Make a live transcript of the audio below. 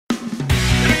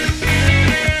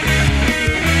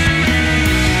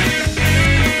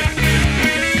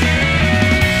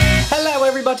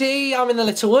I'm in the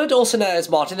Littlewood, also known as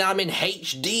Martin. I'm in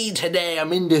HD today.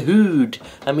 I'm in the hood.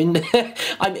 I'm in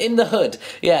the hood.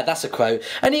 Yeah, that's a quote.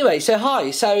 Anyway, so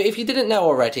hi. So if you didn't know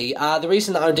already, the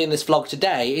reason that I'm doing this vlog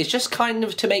today is just kind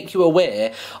of to make you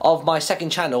aware of my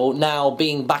second channel now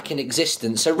being back in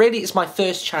existence. So really, it's my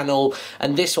first channel,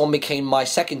 and this one became my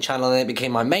second channel, and it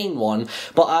became my main one.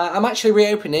 But I'm actually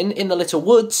reopening In The Little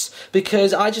Woods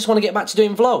because I just want to get back to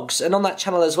doing vlogs. And on that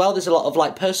channel as well, there's a lot of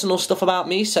like personal stuff about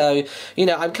me. So you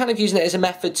know, I'm kind of using it as a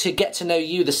method to get to know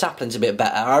you, the saplings, a bit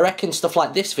better. I reckon stuff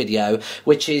like this video,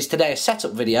 which is today a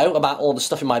setup video about all the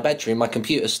stuff in my bedroom, my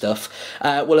computer stuff,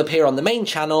 will appear on the main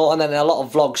channel, and then a lot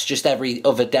of vlogs just every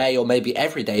other day, or maybe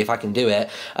every day if I can do it,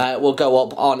 will go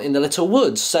up on In The Little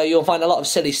Woods. So you'll find a lot of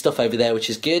silly stuff over there, which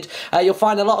is good. You'll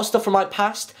find a lot of stuff from my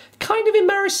past, kind of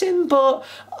embarrassing, but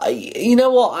you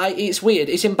know what, it's weird.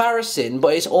 It's embarrassing,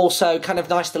 but it's also kind of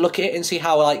nice to look at it and see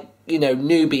how, like, you know,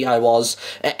 newbie I was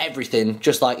at everything.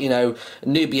 Just like, you know,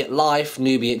 newbie at life,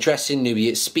 newbie at dressing, newbie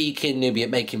at speaking, newbie at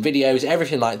making videos,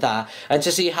 everything like that. And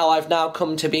to see how I've now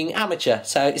come to being amateur.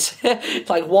 So it's, it's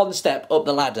like one step up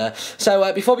the ladder.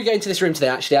 So before we go into this room today,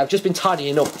 actually, I've just been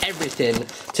tidying up everything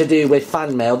to do with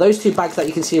fan mail. Those two bags that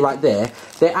you can see right there,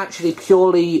 they're actually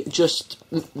purely just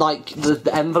like the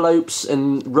envelopes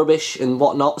and rubbish and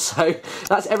whatnot. So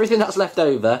that's everything that's left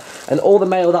over, and all the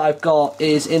mail that I've got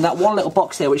is in that one little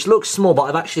box there, which looks small, but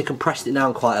I've actually compressed it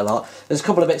down quite a lot. There's a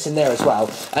couple of bits in there as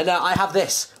well, and I have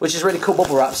this, which is really cool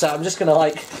bubble wrap. So I'm just gonna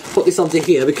like put this onto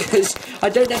here because I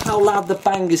don't know how loud the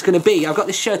bang is gonna be. I've got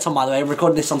this shirt on, by the way. I'm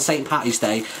recording this on St. Patty's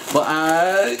Day, but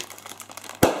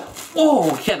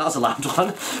oh yeah, that was a loud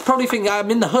one. Probably think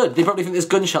I'm in the hood. They probably think there's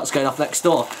gunshots going off next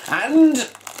door, and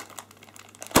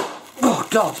oh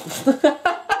god.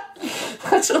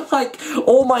 That's like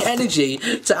all my energy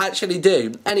to actually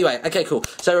do. Anyway, okay, cool.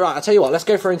 So right, I'll tell you what, let's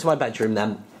go through into my bedroom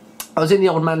then. I was in the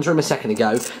old man's room a second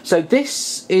ago. So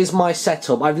this is my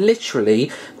setup. I've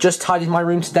literally just tidied my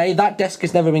room today. That desk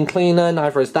has never been cleaner,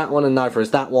 neither has that one, and neither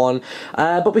has that one.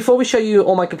 But before we show you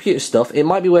all my computer stuff, it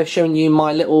might be worth showing you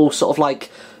my little sort of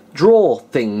like drawer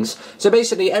things. So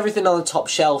basically everything on the top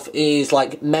shelf is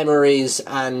like memories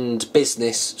and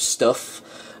business stuff.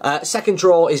 Second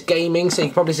drawer is gaming, so you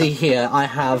can probably see here I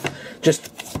have just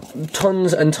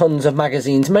tons and tons of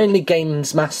magazines, mainly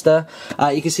Games Master.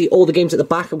 You can see all the games at the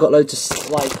back. I've got loads of,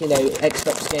 like, you know,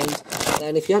 Xbox games.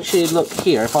 And if you actually look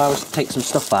here, if I was to take some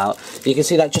stuff out, you can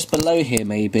see that just below here,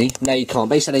 maybe. No, you can't.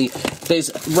 Basically, there's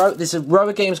a row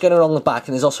of games going along the back,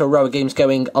 and there's also a row of games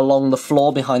going along the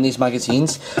floor behind these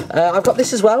magazines. I've got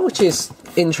this as well, which is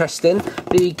interesting.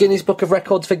 The Guinness Book of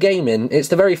Records for Gaming. It's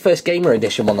the very first Gamer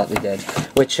Edition one that they did,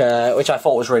 which I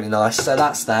thought was really nice. So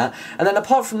that's that. And then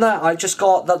apart from that, I've just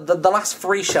got the last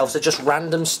three shelves are just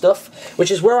random stuff,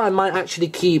 which is where I might actually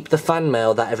keep the fan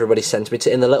mail that everybody sent me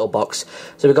to In The Little Box.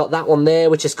 So we've got that one there,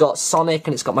 which has got Sonic,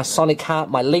 and it's got my Sonic hat,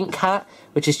 my Link hat,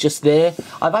 which is just there.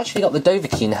 I've actually got the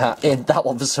Dovahkiin hat in that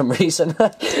one for some reason.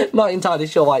 Not entirely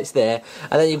sure why it's there.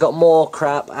 And then you've got more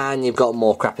crap, and you've got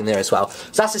more crap in there as well.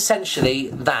 So that's essentially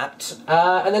that.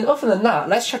 And then other than that,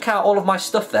 let's check out all of my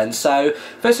stuff then. So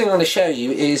first thing I'm going to show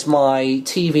you is my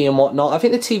TV and whatnot. I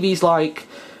think the TV's like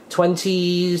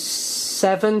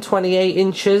 27, 28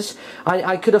 inches.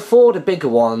 I could afford a bigger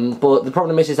one, but the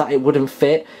problem is that it wouldn't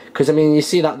fit, because I mean, you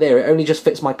see that there, it only just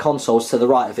fits my consoles to the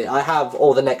right of it. I have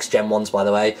all the next gen ones, by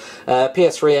the way,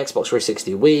 PS3, Xbox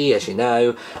 360, Wii, as you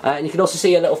know, and you can also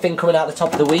see a little thing coming out the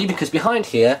top of the Wii, because behind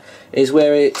here is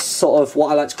where it's sort of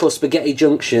what I like to call spaghetti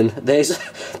junction. There's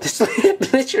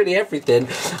literally everything.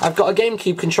 I've got a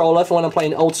GameCube controller for when I'm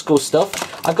playing old school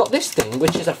stuff. I've got this thing,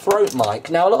 which is a throat mic.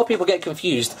 Now, a lot of people get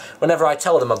confused whenever I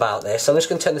tell them about this, so I'm just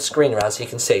going to turn the screen around so you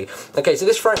can see. Okay, so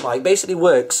this throat mic basically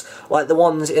works like the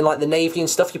ones in like the Navy and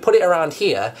stuff. You put it around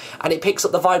here, and it picks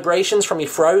up the vibrations from your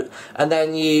throat, and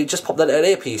then you just pop the little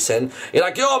earpiece in. You're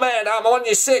like, yo man, I'm on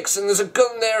your 6, and there's a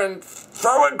gun there, and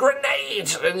throw a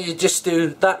grenade, and you just do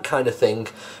that kind of thing.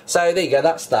 So there you go,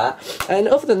 that's that. And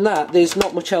other than that, there's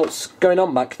not much else going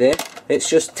on back there. It's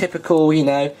just typical, you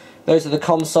know, those are the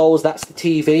consoles, that's the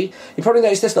TV. You probably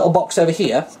noticed this little box over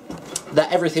here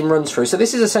that everything runs through. So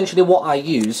this is essentially what I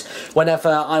use whenever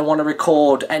I want to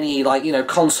record any, like, you know,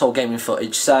 console gaming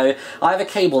footage. So I have a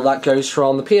cable that goes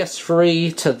from the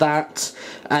PS3 to that,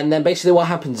 and then basically what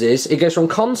happens is it goes from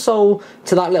console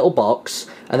to that little box,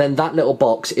 and then that little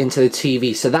box into the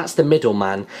TV. So that's the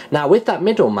middleman. Now with that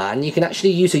middleman, you can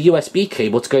actually use a USB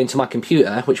cable to go into my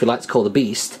computer, which we like to call the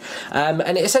Beast, and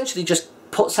it essentially just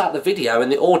puts out the video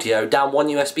and the audio down one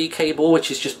USB cable, which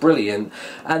is just brilliant.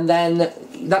 And then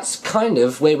that's kind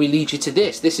of where we lead you to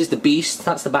this. This is the beast,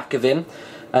 that's the back of him.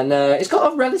 And it's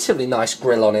got a relatively nice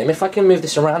grille on him. If I can move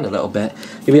this around a little bit,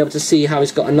 you'll be able to see how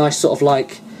it's got a nice sort of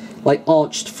like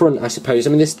arched front, I suppose. I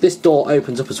mean, this door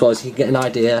opens up as well, so you can get an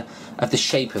idea of the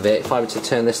shape of it. If I were to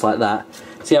turn this like that,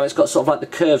 see how it's got sort of like the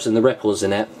curves and the ripples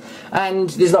in it. And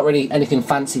there's not really anything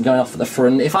fancy going off at the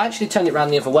front. If I actually turn it around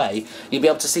the other way, you'll be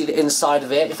able to see the inside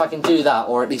of it. If I can do that,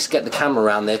 or at least get the camera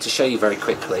around there to show you very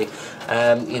quickly,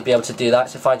 you'll be able to do that.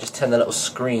 So if I just turn the little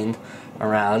screen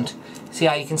around, see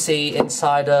how you can see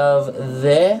inside of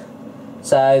there?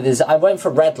 So I went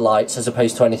for red lights as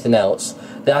opposed to anything else.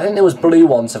 I think there was blue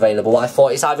ones available. I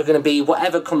thought it's either going to be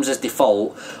whatever comes as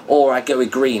default, or I go with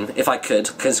green if I could,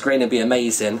 because green would be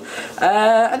amazing.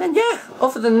 And then yeah,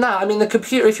 other than that, I mean, the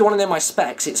computer, if you want to know my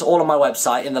specs, it's all on my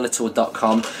website,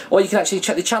 InTheLittleWood.com, or you can actually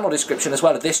check the channel description as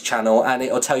well of this channel, and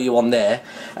it'll tell you on there.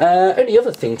 Only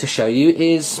other thing to show you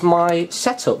is my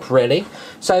setup, really.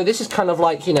 So this is kind of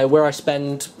like, you know, where I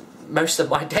spend most of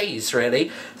my days, really.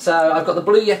 So I've got the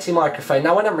Blue Yeti microphone.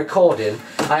 Now when I'm recording,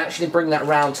 I actually bring that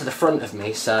round to the front of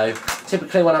me. So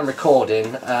typically when I'm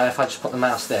recording, if I just put the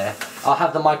mouse there, I'll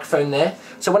have the microphone there.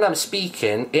 So when I'm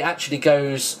speaking, it actually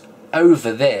goes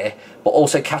over there, but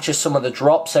also catches some of the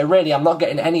drop. So really I'm not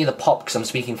getting any of the pop because I'm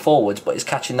speaking forwards, but it's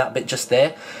catching that bit just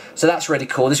there. So that's really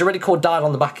cool. There's a really cool dial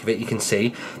on the back of it, you can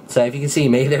see. So if you can see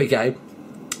me, there we go.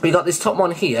 We got this top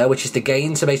one here, which is the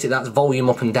gain, so basically that's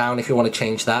volume up and down if you want to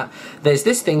change that. There's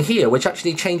this thing here, which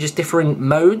actually changes different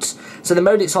modes. So the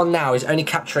mode it's on now is only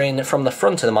capturing from the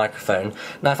front of the microphone.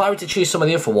 Now if I were to choose some of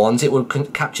the other ones, it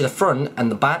would capture the front and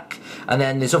the back, and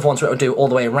then there's other ones where it would do it all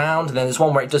the way around, and then there's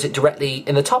one where it does it directly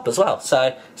in the top as well.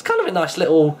 So it's kind of a nice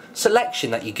little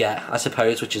selection that you get, I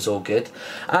suppose, which is all good.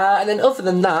 And then other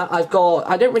than that, I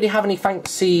don't really have any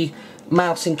fancy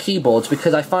mouse and keyboards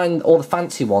because I find all the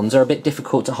fancy ones are a bit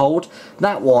difficult to hold.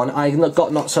 That one I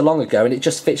got not so long ago, and it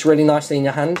just fits really nicely in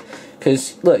your hand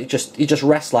because look, you just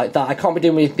rest like that. I can't be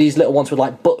doing with these little ones with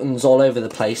like buttons all over the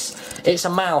place. It's a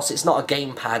mouse, it's not a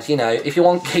gamepad, you know. If you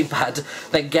want gamepad,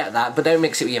 then get that, but don't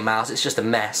mix it with your mouse, it's just a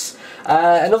mess.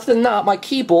 And other than that, my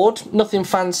keyboard, nothing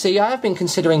fancy. I have been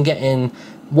considering getting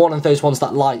one of those ones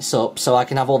that lights up so I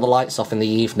can have all the lights off in the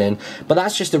evening, but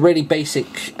that's just a really basic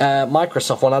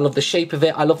Microsoft one. I love the shape of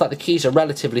it. I love that the keys are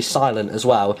relatively silent as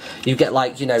well. You get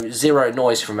like, you know, zero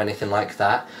noise from anything like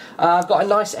that. I've got a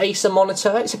nice Acer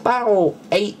monitor. It's about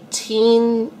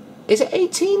 18, is it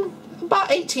 18? About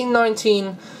 18,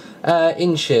 19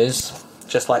 inches,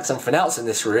 just like something else in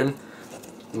this room.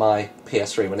 My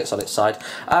PS3 when it's on its side.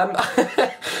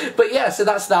 But yeah, so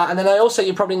that's that. And then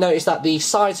you probably noticed that the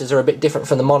sizes are a bit different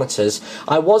from the monitors.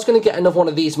 I was going to get another one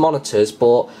of these monitors,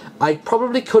 but I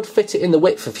probably could fit it in the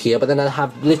width of here, but then I'd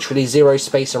have literally zero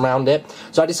space around it.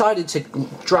 So I decided to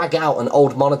drag out an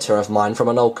old monitor of mine from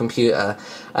an old computer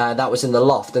that was in the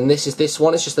loft. And this is this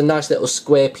one. It's just a nice little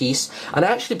square piece. And I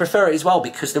actually prefer it as well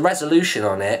because the resolution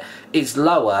on it is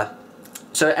lower,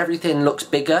 so everything looks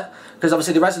bigger. Because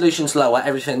obviously the resolution's lower,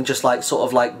 everything just like sort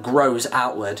of like grows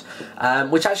outward,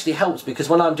 which actually helps because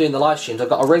when I'm doing the live streams, I've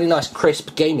got a really nice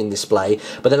crisp gaming display,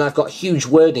 but then I've got huge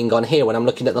wording on here when I'm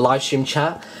looking at the live stream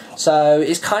chat. So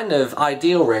it's kind of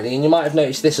ideal really, and you might have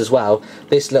noticed this as well,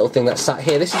 this little thing that's sat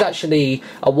here. This is actually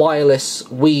a wireless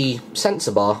Wii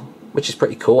sensor bar, which is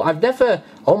pretty cool. I've never,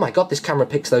 oh my god, this camera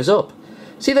picks those up.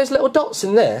 See those little dots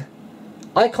in there?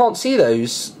 I can't see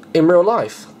those in real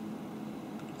life.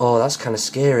 Oh, that's kind of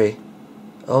scary.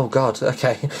 Oh god,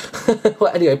 okay.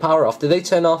 Well, anyway, power off. Do they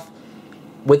turn off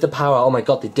with the power? Oh my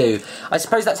god, they do. I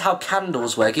suppose that's how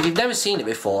candles work. If you've never seen it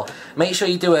before, make sure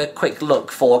you do a quick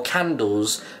look for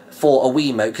candles for a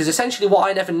Wiimote, because essentially what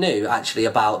I never knew actually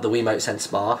about the Wiimote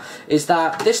sensor bar is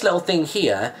that this little thing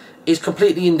here is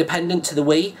completely independent to the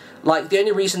Wii. Like, the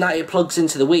only reason that it plugs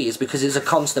into the Wii is because it's a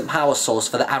constant power source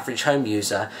for the average home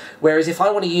user. Whereas if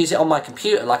I want to use it on my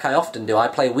computer, like I often do, I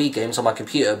play Wii games on my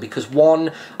computer because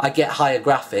one, I get higher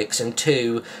graphics, and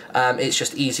two, it's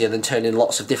just easier than turning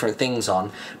lots of different things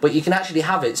on. But you can actually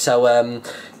have it so,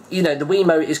 you know, the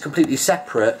Wiimote is completely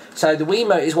separate. So the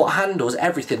Wiimote is what handles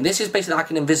everything. This is basically like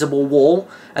an invisible wall,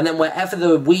 and then wherever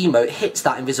the Wiimote hits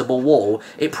that invisible wall,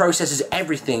 it processes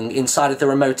everything inside of the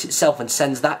remote itself and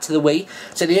sends that to the Wii.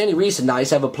 So the only reason that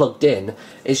it's ever plugged in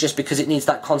is just because it needs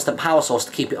that constant power source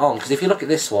to keep it on. Because if you look at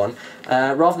this one,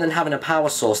 rather than having a power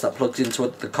source that plugs into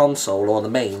the console or the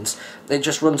mains, it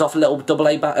just runs off little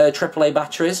AAA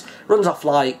batteries. Runs off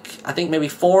like, I think maybe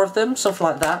 4 of them, something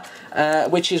like that.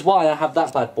 Which is why I have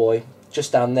that bad boy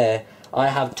just down there I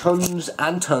have tons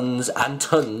and tons and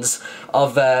tons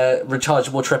of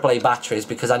rechargeable AAA batteries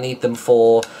because I need them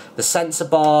for the sensor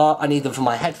bar, I need them for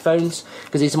my headphones,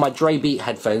 because these are my Dre Beat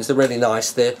headphones. They're really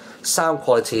nice. The sound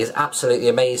quality is absolutely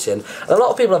amazing. And a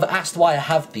lot of people have asked why I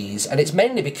have these, and it's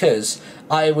mainly because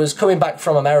I was coming back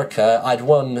from America. I'd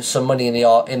won some money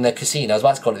in the casino. I was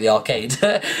about to call it the arcade.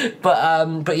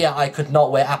 but yeah, I could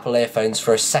not wear Apple earphones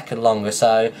for a second longer,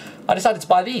 so I decided to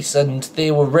buy these, and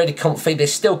they were really comfy. They're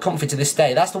still comfy to this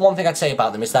day. That's the one thing I'd say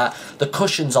about them, is that the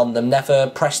cushions on them never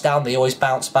press down. They always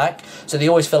bounce back, so they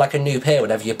always feel like a new pair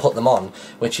whenever you put them on,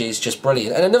 which is just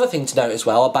brilliant. And another thing to note as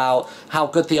well about how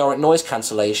good they are at noise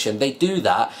cancellation, they do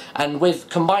that, and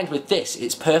combined with this,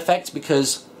 it's perfect,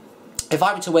 because if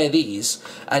I were to wear these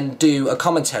and do a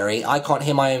commentary, I can't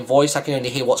hear my own voice, I can only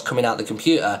hear what's coming out the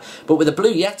computer. But with the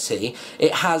Blue Yeti,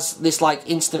 it has this like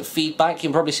instant feedback. You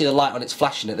can probably see the light on it's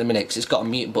flashing at the minute because it's got a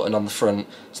mute button on the front,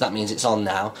 so that means it's on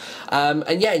now.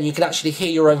 And yeah, and you can actually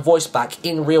hear your own voice back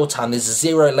in real time. There's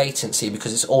zero latency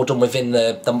because it's all done within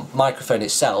the microphone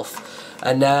itself.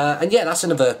 And yeah, that's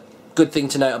another good thing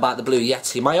to note about the Blue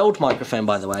Yeti. My old microphone,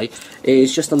 by the way,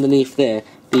 is just underneath there,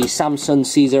 the Samson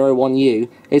C01U.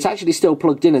 It's actually still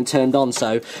plugged in and turned on,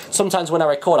 so sometimes when I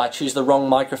record I choose the wrong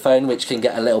microphone, which can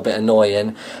get a little bit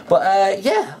annoying. But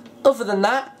yeah, other than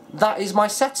that, that is my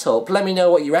setup. Let me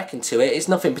know what you reckon to it. It's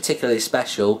nothing particularly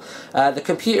special. The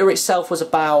computer itself was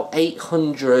about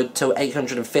 800 to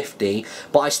 850,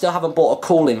 but I still haven't bought a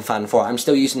cooling fan for it. I'm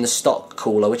still using the stock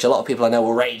cooler, which a lot of people I know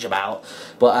will rage about,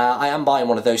 but I am buying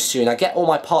one of those soon. I get all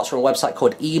my parts from a website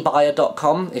called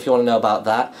ebuyer.com, if you want to know about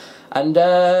that. And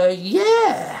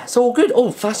yeah, it's all good.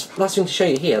 Oh, last thing to show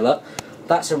you here, look.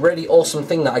 That's a really awesome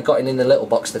thing that I got in the little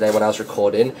box today when I was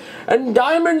recording. And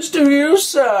diamonds to you,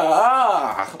 sir!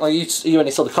 Ah, well, you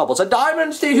only saw the cobbles. And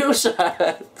diamonds to you, sir!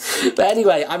 But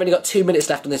anyway, I've only got 2 minutes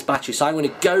left on this battery, so I'm going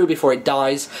to go before it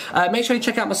dies. Make sure you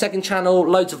check out my second channel.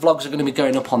 Loads of vlogs are going to be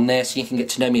going up on there, so you can get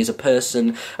to know me as a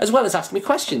person, as well as ask me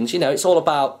questions. You know, it's all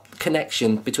about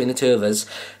connection between the two of us.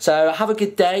 So have a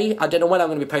good day. I don't know when I'm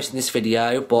going to be posting this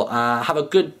video, but have a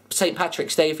good St.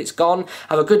 Patrick's Day if it's gone.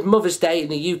 Have a good Mother's Day in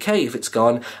the UK if it's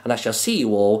gone, and I shall see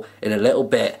you all in a little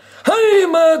bit. Hey,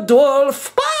 my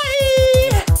dwarf! Bye!